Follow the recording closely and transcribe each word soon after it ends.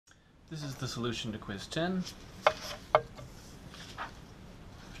This is the solution to quiz 10.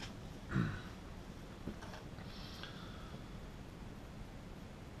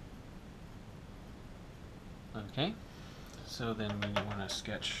 Okay, so then we want to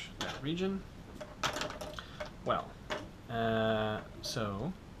sketch that region. Well,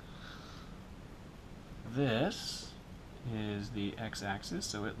 so this is the x-axis,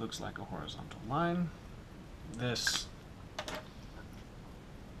 so it looks like a horizontal line. This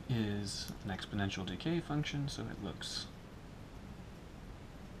is an exponential decay function, so it looks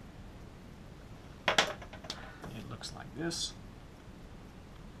like this.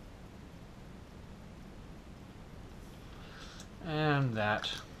 And that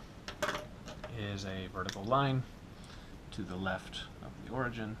is a vertical line to the left of the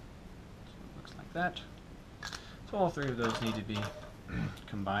origin, so it looks like that. So all three of those need to be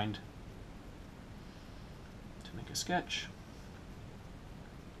combined to make a sketch.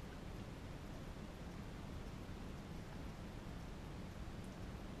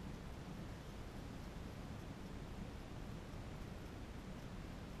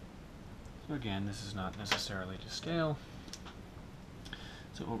 So again, this is not necessarily to scale.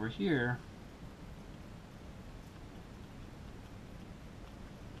 So over here,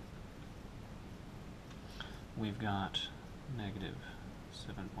 we've got negative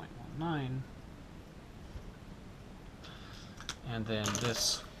 7.19, and then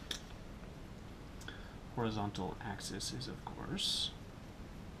this horizontal axis is, of course,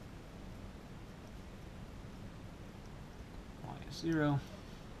 y is 0,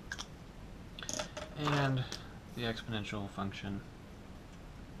 and the exponential function,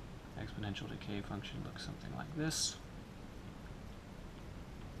 exponential decay function, looks something like this.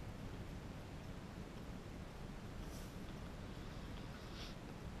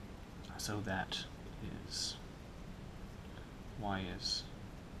 So that is y is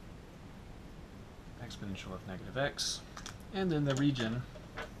exponential of negative x, and then the region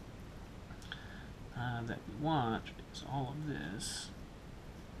that we want is all of this.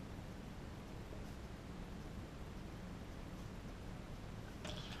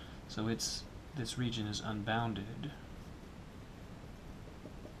 So this region is unbounded,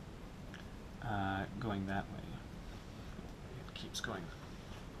 going that way. It keeps going.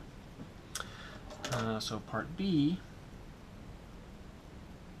 So part B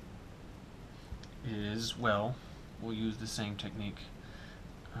is, well, we'll use the same technique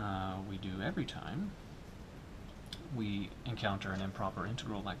we do every time we encounter an improper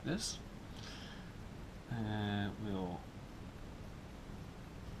integral like this. We'll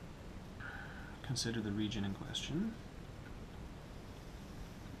consider the region in question.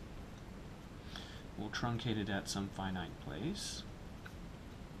 We'll truncate it at some finite place.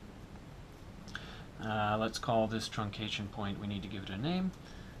 Let's call this truncation point, we need to give it a name.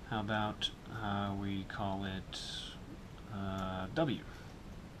 How about we call it W.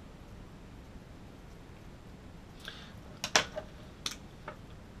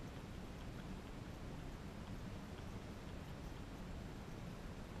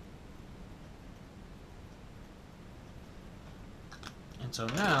 And so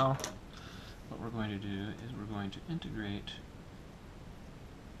now, what we're going to do is we're going to integrate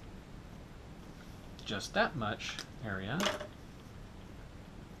just that much area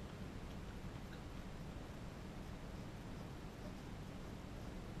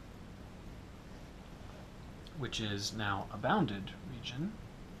which is now a bounded region,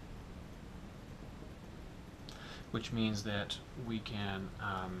 which means that we can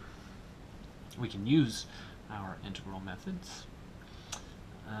use our integral methods.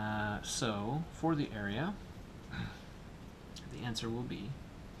 So for the area, the answer will be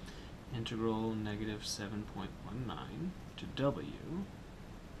integral negative 7.19 to W,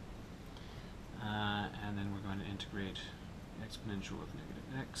 and then we're going to integrate exponential of negative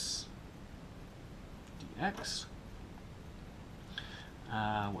x dx.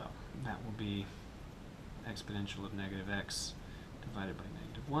 Well, that will be exponential of negative x divided by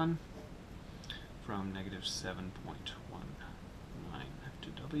negative 1 from negative 7.19 to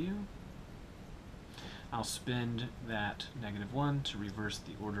W. I'll spend that negative 1 to reverse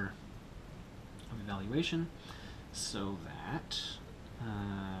the order of evaluation, so that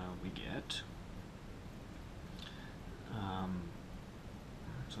we get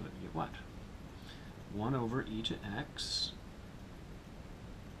what? 1 over e to x,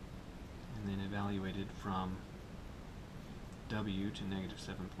 and then evaluated from W to negative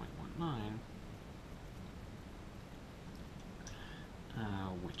 7.19,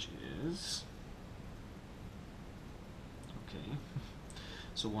 which is, okay,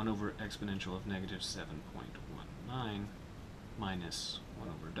 so 1 over exponential of negative 7.19 minus 1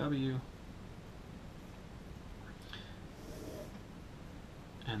 over w.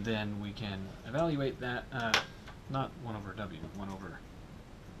 And then we can evaluate that, not 1 over w, 1 over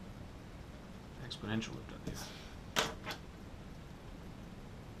exponential of w.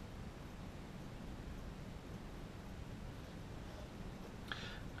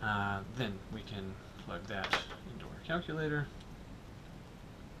 Then we can plug that into our calculator.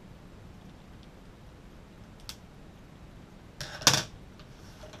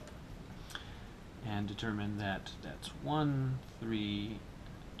 And determine that that's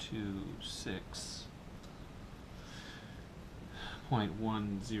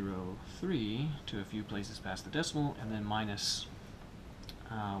 1326.103 to a few places past the decimal, and then minus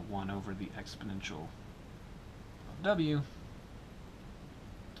 1 over the exponential of w.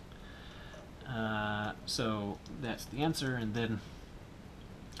 So that's the answer, and then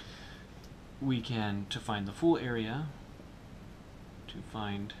we can, to find the full area, to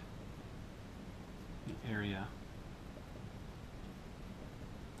find the area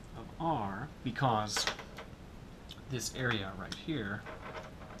of R, because this area right here,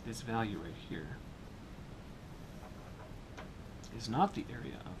 this value right here, is not the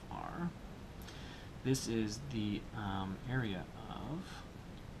area of R. This is the area of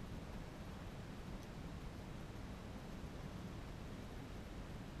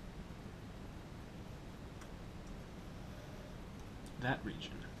that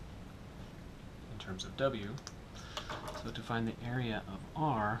region in terms of W. So to find the area of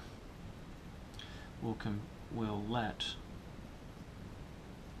R, we'll let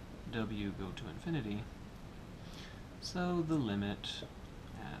W go to infinity. So the limit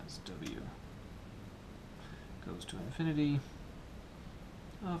as W goes to infinity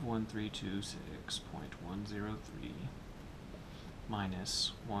of 1326.103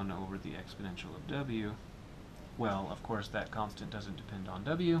 minus 1 over the exponential of W. Well, of course, that constant doesn't depend on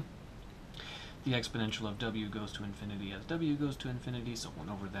W. The exponential of W goes to infinity as W goes to infinity, so 1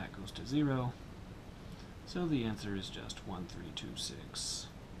 over that goes to 0. So the answer is just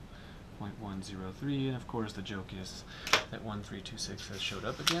 1326.103, and of course the joke is that 1326 has showed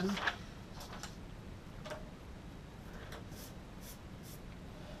up again.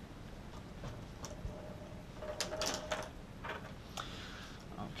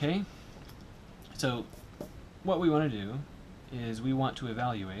 Okay, so what we want to do is we want to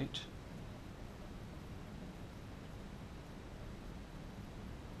evaluate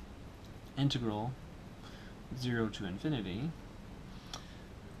integral 0 to infinity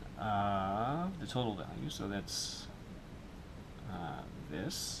of the total value, so that's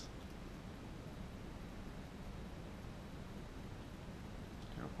this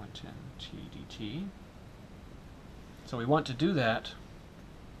 0.10 t dt. So we want to do that.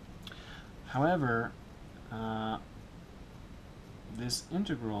 However, this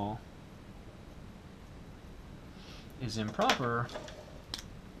integral is improper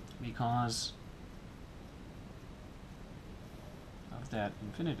because of that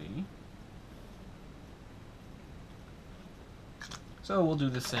infinity. So we'll do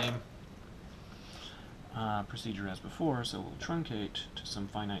the same procedure as before, so we'll truncate to some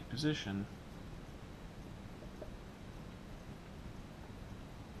finite position.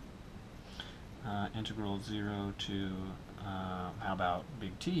 Integral 0 to, how about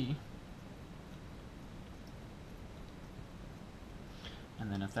big T,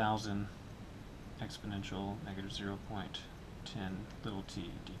 and then 1,000 exponential negative 0.10 little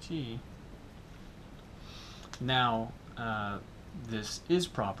t dt. Now, this is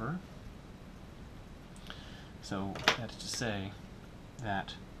proper, so that is to say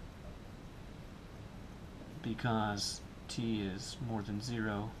that because t is more than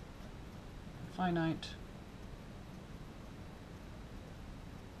 0 and finite,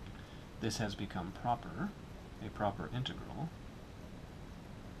 this has become proper, a proper integral.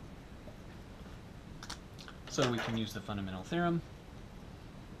 So we can use the fundamental theorem.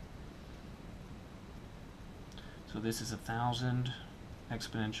 So this is 1,000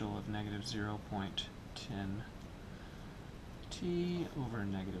 exponential of negative 0.10 t over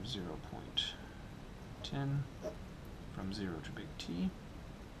negative 0.10 from 0 to big T.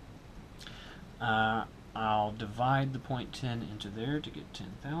 I'll divide the 0.10 into there to get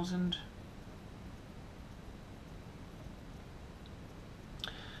 10,000.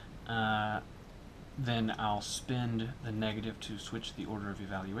 Then I'll spend the negative to switch the order of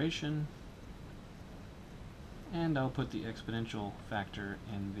evaluation, and I'll put the exponential factor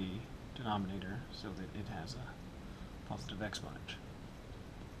in the denominator so that it has a positive exponent.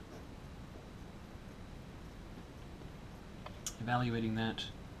 Evaluating that,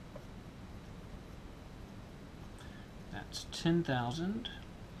 that that's 10,000,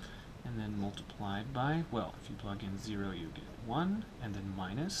 and then multiplied by, well, if you plug in 0, you get 1, and then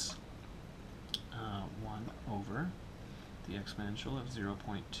minus 1 over the exponential of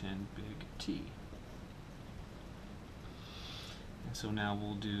 0.10 big T. And so now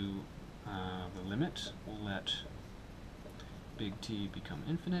we'll do the limit. We'll let big T become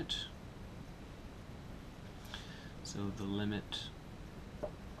infinite. So the limit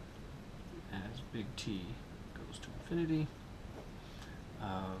as big T goes to infinity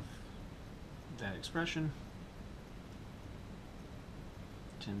of that expression,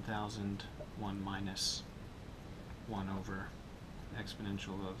 10,000, 1 minus 1 over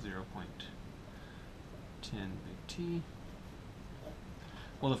exponential of 0.10 big T.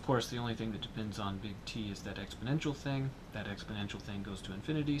 Well, of course, the only thing that depends on big T is that exponential thing. That exponential thing goes to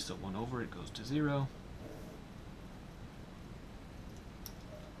infinity, so 1 over it goes to 0.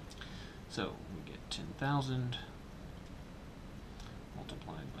 So we get 10,000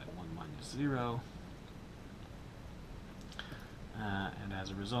 multiplied by 1 minus 0. And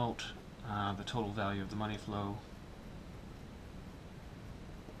as a result, the total value of the money flow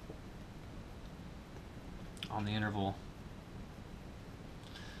on the interval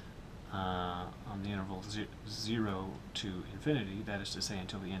 0 to infinity, that is to say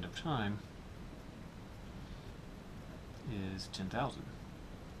until the end of time, is 10,000.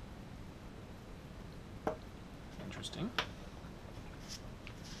 Interesting.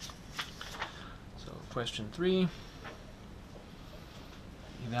 So question 3,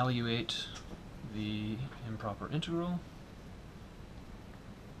 evaluate the improper integral.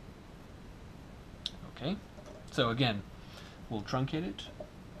 Okay, so again, we'll truncate it.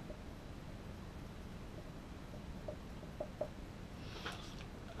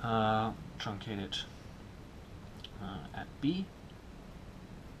 Truncate it at b.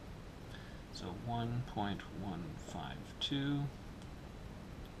 So 1.152 to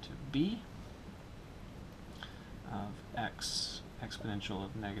b of x exponential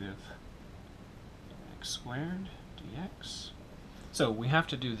of negative x squared dx. So we have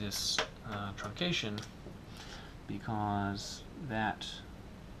to do this truncation because that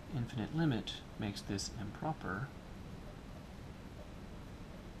infinite limit makes this improper.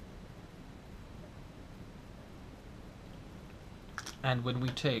 And when we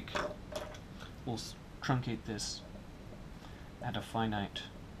we'll truncate this at a finite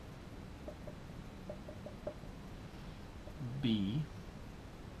b,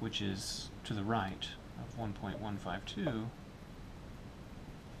 which is to the right of 1.152,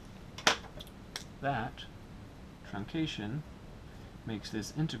 that truncation makes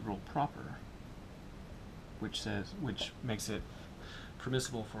this integral proper, which makes it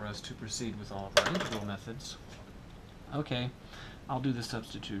permissible for us to proceed with all of our integral methods. Okay, I'll do the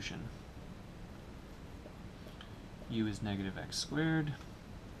substitution. U is negative x squared.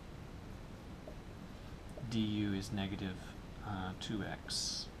 Du is negative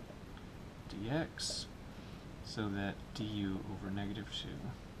 2x dx, so that du over negative 2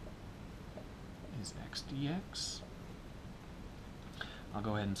 is x dx. I'll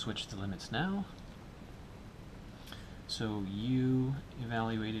go ahead and switch the limits now. So u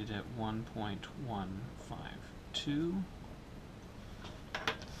evaluated at 1.152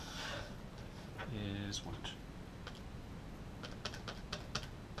 is what?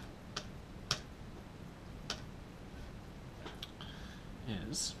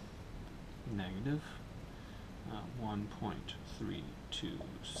 Is negative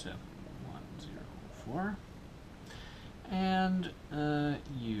 1.327,104, and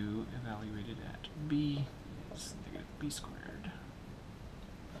u evaluated at b is negative b squared.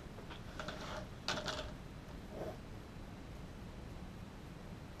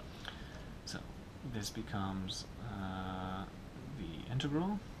 So this becomes the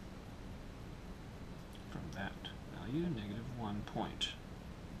integral from that value, negative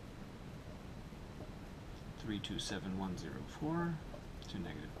 1.327,104 to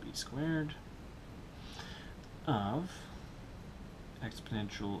negative b squared of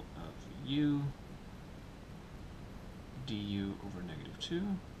exponential of u du over negative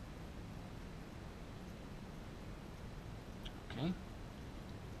 2. Okay.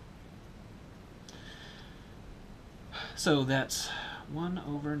 So that's 1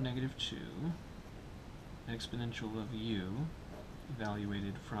 over negative 2 exponential of u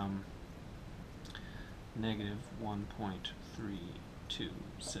evaluated from negative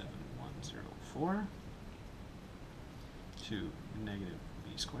 1.327,104 to negative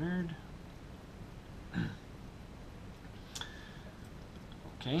b squared.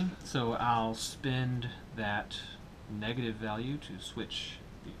 Okay, so I'll spend that negative value to switch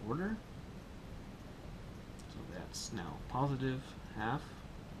the order. So that that's now positive half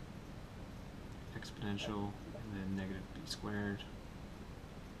exponential and then negative b squared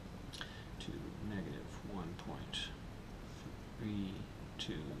to negative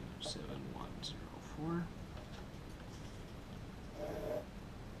 1.327104.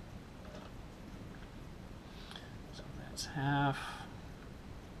 So that's half,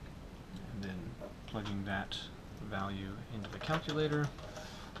 and then plugging that value into the calculator.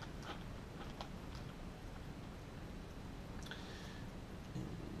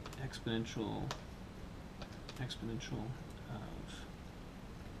 Exponential of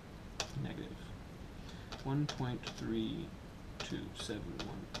negative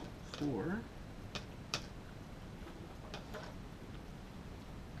 1.327104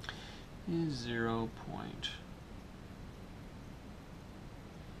 is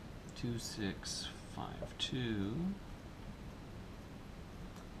 0.2652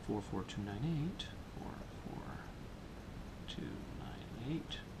 44298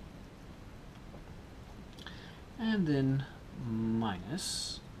 44298, and then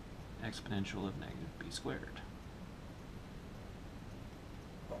minus exponential of negative b squared.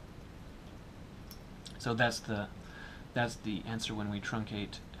 So that's the answer when we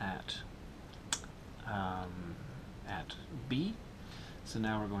truncate at b. So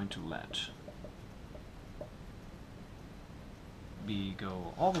now we're going to let b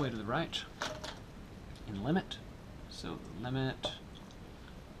go all the way to the right in limit. So the limit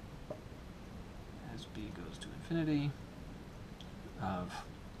as b goes to infinity of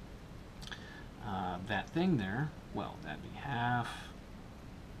that thing there, well, that'd be half,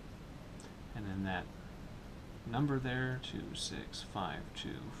 and then that number there,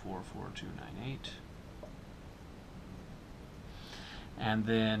 265244298. And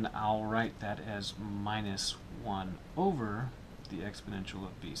then I'll write that as minus 1 over the exponential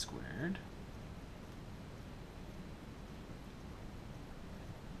of b squared.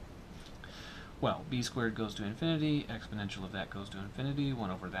 Well, b squared goes to infinity, exponential of that goes to infinity,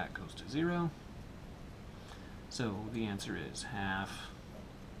 1 over that goes to 0. So the answer is half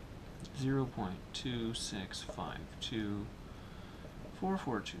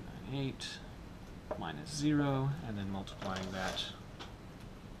 0.2652444298 minus 0, and then multiplying that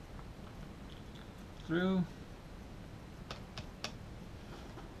through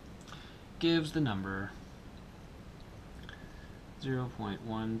gives the number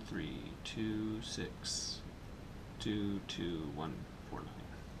 0.1326221.